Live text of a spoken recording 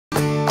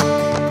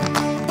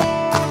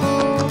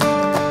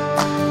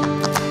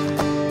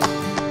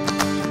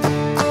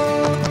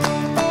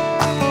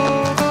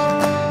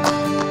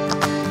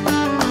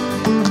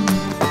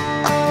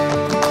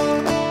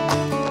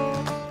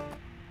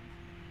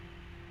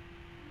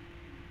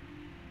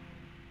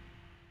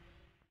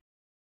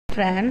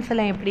Friends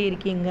எல்லாம் எப்படி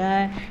இருக்கீங்க?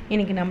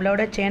 இன்றைக்கி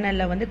நம்மளோட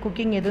சேனலில் வந்து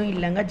குக்கிங் எதுவும்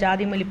இல்லைங்க,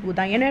 ஜாதி மல்லிப்பூ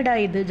தான். என்னடா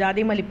இது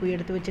ஜாதி மல்லிப்பூ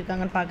எடுத்து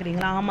வச்சுருக்காங்கன்னு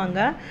பார்க்குறீங்களா? ஆமாங்க,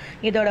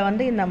 இதோட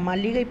வந்து இந்த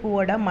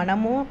மல்லிகைப்பூவோட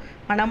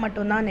மனம்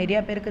மட்டும்தான்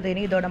நிறையா பேருக்கு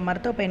தெரியும். இதோட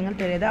மருத்துவ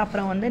பயன்கள் தெரியாது.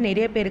 அப்புறம் வந்து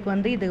நிறைய பேருக்கு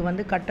வந்து இது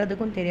வந்து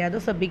கட்டுறதுக்கும்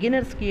தெரியாது. ஸோ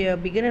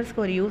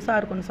பிகினர்ஸ்க்கு ஒரு யூஸாக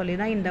இருக்கும்னு சொல்லி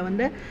தான் இந்த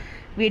வந்து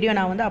வீடியோ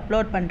நான் வந்து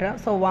அப்லோட் பண்ணுறேன்.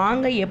 ஸோ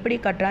வாங்க எப்படி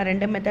கட்டுறேன்,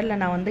 2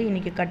 மெத்தடில் நான் வந்து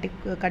இன்றைக்கி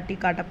கட்டி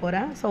காட்ட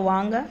போகிறேன். ஸோ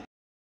வாங்க.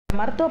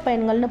 மருத்துவ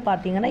பயன்கள்னு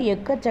பார்த்தீங்கன்னா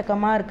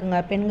எக்கச்சக்கமாக இருக்குங்க.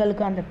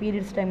 பெண்களுக்கு அந்த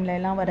பீரியட்ஸ் டைமில்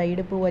எல்லாம் வர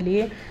இடுப்பு வலி,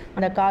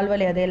 அந்த கால்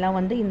வலி, அதையெல்லாம்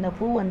வந்து இந்த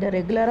பூ வந்து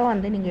ரெகுலராக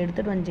வந்து நீங்கள்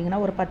எடுத்துகிட்டு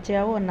வந்தீங்கன்னா ஒரு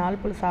பச்சையாகவும் ஒரு 4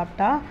 புல்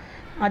சாப்பிட்டா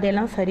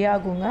அதெல்லாம்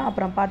சரியாகுங்க.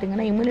 அப்புறம்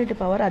பார்த்தீங்கன்னா இம்யூனிட்டி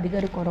பவர்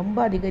அதிகரிக்கும், ரொம்ப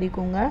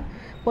அதிகரிக்குங்க.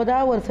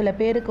 பொதுவாக ஒரு சில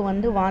பேருக்கு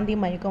வந்து வாந்தி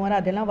மயக்கம் வர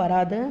அதெல்லாம்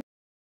வராது.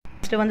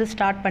 ஃபஸ்ட்டு வந்து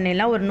ஸ்டார்ட்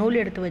பண்ணிடலாம். ஒரு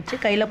நூல் எடுத்து வச்சு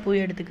கையில் பூ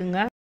எடுத்துக்குங்க.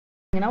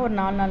 ஒரு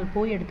 4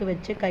 பூ எடுத்து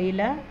வச்சு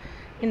கையில்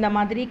இந்த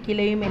மாதிரி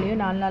கிளையும்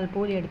மேலேயும் 4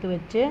 பூ எடுத்து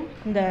வச்சு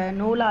இந்த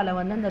நூலால்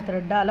வந்து இந்த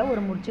த்ரெட்டால்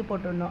ஒரு முடிச்சு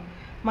போட்டுடணும்.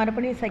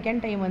 மறுபடியும்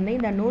செகண்ட் டைம் வந்து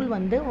இந்த நூல்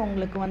வந்து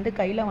உங்களுக்கு வந்து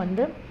கையில்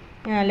வந்து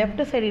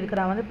லெஃப்ட் சைடு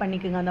இருக்கிற வந்து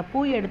பண்ணிக்கோங்க. அந்த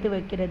பூ எடுத்து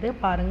வைக்கிறது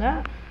பாருங்கள்.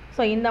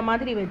 ஸோ இந்த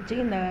மாதிரி வச்சு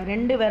இந்த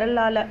 2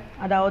 விரலால்,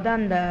 அதாவது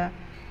அந்த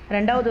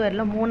 2வது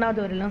விரலும்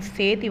 3வது விரலும்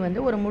சேர்த்து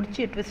வந்து ஒரு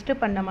முடிச்சு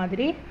ட்விஸ்ட்டு பண்ண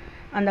மாதிரி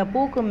அந்த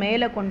பூக்கு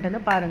மேலே கொண்டு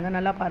வந்து பாருங்கள்,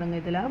 நல்லா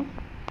பாருங்கள் இதில்.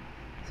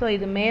 ஸோ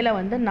இது மேலே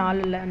வந்து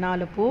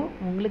 4 பூ,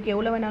 உங்களுக்கு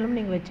எவ்வளோ வேணாலும்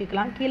நீங்கள்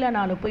வச்சுக்கலாம். கீழே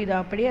 4 பூ, இதை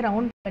அப்படியே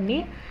ரவுண்ட் பண்ணி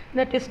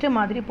இந்த ட்விஸ்ட்டு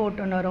மாதிரி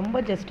போட்டுடணும். ரொம்ப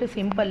ஜஸ்ட்டு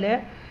சிம்பிளு.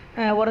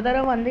 ஒரு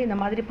தடவை வந்து இந்த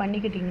மாதிரி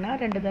பண்ணிக்கிட்டிங்கன்னா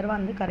 2 தடவை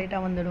வந்து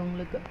கரெக்டாக வந்துடும்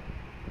உங்களுக்கு.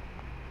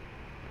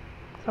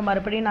 ஸோ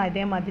மறுபடியும் நான்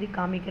இதே மாதிரி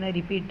காமிக்கிறேன்,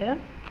 ரிப்பீட்டு.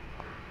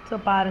 ஸோ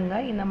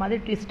பாருங்கள், இந்த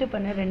மாதிரி ட்விஸ்ட்டு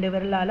பண்ண 2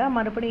 விரலால்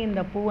மறுபடியும்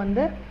இந்த பூ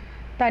வந்து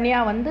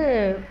தனியாக வந்து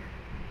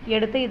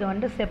எடுத்து இது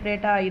வந்து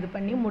செப்ரேட்டாக இது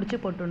பண்ணி முடிச்சு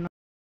போட்டுடணும்.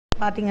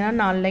 பார்த்திங்கன்னா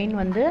 4 லைன்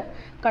வந்து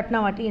கட்டின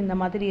வாட்டி இந்த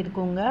மாதிரி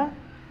இருக்குங்க.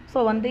 ஸோ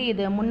வந்து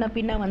இது முன்ன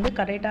பின்ன வந்து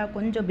கரெக்டாக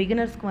கொஞ்சம்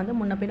பிகினர்ஸ்க்கு வந்து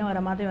முன்ன பின்ன வர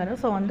மாதிரி வரும்.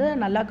 ஸோ வந்து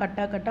நல்லா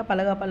கட்ட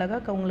பழக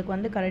உங்களுக்கு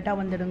வந்து கரெக்டாக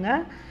வந்துடுங்க.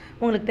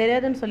 உங்களுக்கு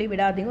தெரியாதுன்னு சொல்லி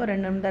விடாதீங்க. ஒரு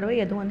 2 தடவை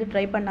எதுவும் வந்து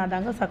ட்ரை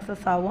பண்ணாதாங்க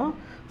சக்ஸஸ் ஆகும்.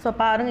 ஸோ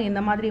பாருங்கள்,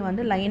 இந்த மாதிரி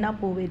வந்து லைனாக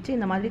பூ வச்சு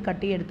இந்த மாதிரி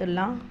கட்டி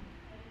எடுத்துடலாம்.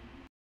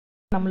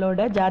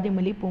 நம்மளோட ஜாதி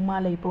மல்லி பூ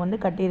மாலை இப்போ வந்து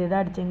கட்டியதாக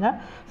அடிச்சுங்க.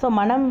 ஸோ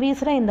மனம்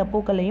வீசுகிற இந்த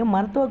பூக்களையும்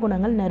மருத்துவ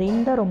குணங்கள்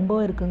நிறைந்த ரொம்ப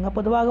இருக்குங்க.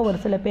 பொதுவாக ஒரு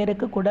சில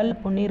பேருக்கு குடல்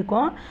புண்ணி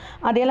இருக்கும்.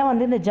 அதையெல்லாம்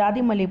வந்து இந்த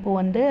ஜாதி மல்லி பூ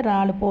வந்து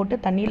 4 போட்டு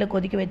தண்ணியில்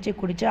கொதிக்க வச்சு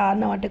குடித்து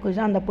 6 வாட்டி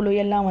குடிச்சா அந்த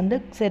புழுயெல்லாம் வந்து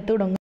செத்து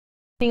விடுங்க.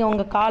 நீங்கள்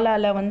உங்கள்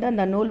காலால் வந்து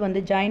அந்த நூல்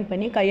வந்து ஜாயின்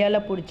பண்ணி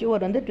கையால் பிடிச்சி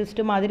ஒரு வந்து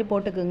ட்விஸ்ட்டு மாதிரி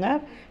போட்டுக்குங்க.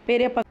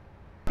 பெரிய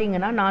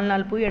பார்த்தீங்கன்னா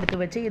 4 பூ எடுத்து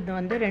வச்சு இது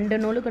வந்து 2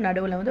 நூலுக்கு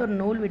நடுவில் வந்து ஒரு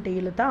நூல் விட்டு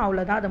இழுத்தா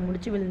அவ்வளோதான், அதை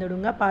முடிச்சு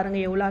விழுந்துடுங்க.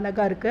 பாருங்கள் எவ்வளோ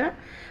அழகாக இருக்குது.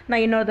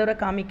 நான் இன்னொரு தடவை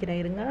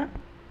காமிக்கிறேன் இருங்க.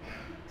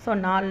 ஸோ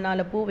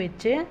 4 பூ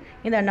வச்சு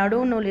இந்த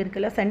நடுவு நூல்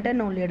இருக்குல்ல, சென்டர்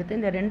நூல் எடுத்து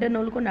இந்த 2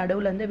 நூலுக்கும்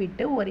நடுவில்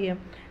விட்டு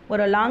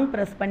ஒரு லாங்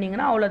ப்ரெஸ்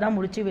பண்ணிங்கன்னா அவ்வளோதான்,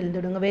 முடிச்சு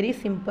விழுந்துடுங்க. Very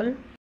simple.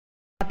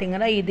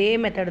 பார்த்தீங்கன்னா இதே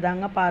மெத்தட்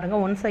தாங்க.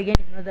 பாருங்கள், ஒன்ஸ்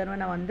அகெயின் இன்னொரு தடவை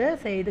நான் வந்து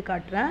செய்து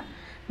காட்டுறேன்.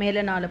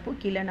 மேலே 4 பூ,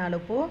 கீழே 4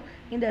 பூ.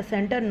 இந்த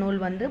சென்டர் நூல்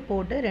வந்து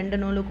போட்டு 2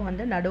 நூலுக்கும்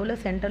வந்து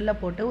நடுவில் சென்டரில்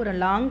போட்டு ஒரு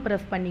லாங்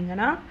ப்ரெஸ்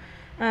பண்ணிங்கன்னா,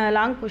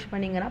 லாங் புஷ்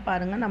பண்ணிங்கன்னா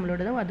பாருங்கள்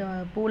நம்மளோடது அது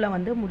பூவில்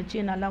வந்து முடிச்சு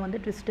நல்லா வந்து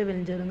ட்விஸ்ட்டு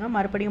விழிஞ்சிருங்க.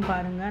 மறுபடியும்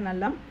பாருங்கள்,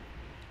 நல்லா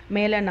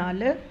மேலே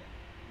 4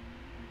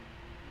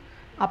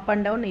 அப்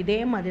அண்ட் டவுன் இதே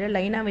மாதிரி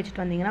லைனாக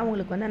வச்சுட்டு வந்தீங்கன்னா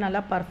உங்களுக்கு வந்து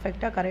நல்லா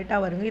பர்ஃபெக்டாக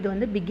கரெக்டாக வருங்க. இது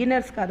வந்து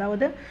பிகினர்ஸ்க்கு,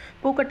 அதாவது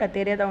பூக்கட்ட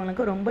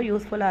தெரியாதவங்களுக்கு ரொம்ப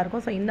யூஸ்ஃபுல்லாக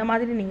இருக்கும். ஸோ இந்த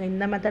மாதிரி நீங்கள்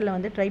இந்த மெத்தடில்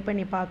வந்து ட்ரை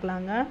பண்ணி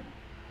பார்க்கலாங்க.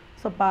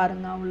 ஸோ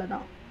பாருங்கள்,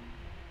 அவ்வளோதான்.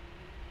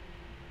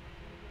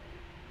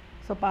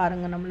 ஸோ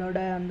பாருங்கள், நம்மளோட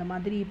அந்த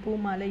மாதிரி பூ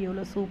மாலை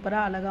எவ்வளோ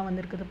சூப்பராக அழகாக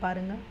வந்திருக்குது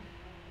பாருங்கள்.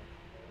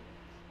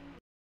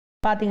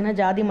 பார்த்தீங்கன்னா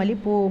ஜாதி மல்லி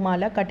பூ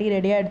மாலை கட்டி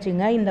ரெடி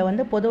ஆகிடுச்சிங்க. இந்த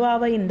வந்து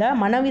பொதுவாகவே இந்த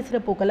மணவீசுகிற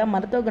பூக்களில்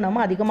மருத்துவ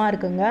குணமும் அதிகமாக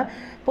இருக்குங்க.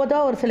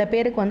 பொதுவாக ஒரு சில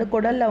பேருக்கு வந்து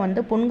குடலில்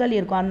வந்து புண்கள்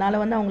இருக்கும். அதனால்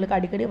வந்து அவங்களுக்கு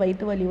அடிக்கடி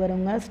வயிற்று வலி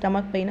வருங்க,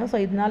 ஸ்டமக் பெயினும். ஸோ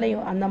இதனால்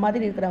அந்த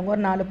மாதிரி இருக்கிறவங்க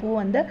ஒரு 4 பூ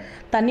வந்து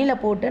தண்ணியில்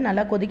போட்டு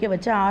நல்லா கொதிக்க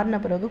வச்சு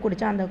ஆறின பிறகு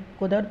குடித்தா அந்த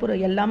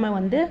குடற்புறு எல்லாமே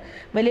வந்து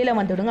வெளியில்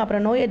வந்துவிடுங்க.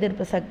 அப்புறம் நோய்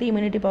எதிர்ப்பு சக்தி,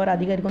 இம்யூனிட்டி பவர்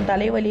அதிகரிக்கும்.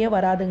 தலைவலியே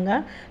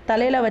வராதுங்க.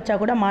 தலையில் வச்சா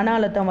கூட மன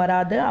அழுத்தம்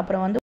வராது.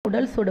 அப்புறம் வந்து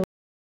உடல் சுடு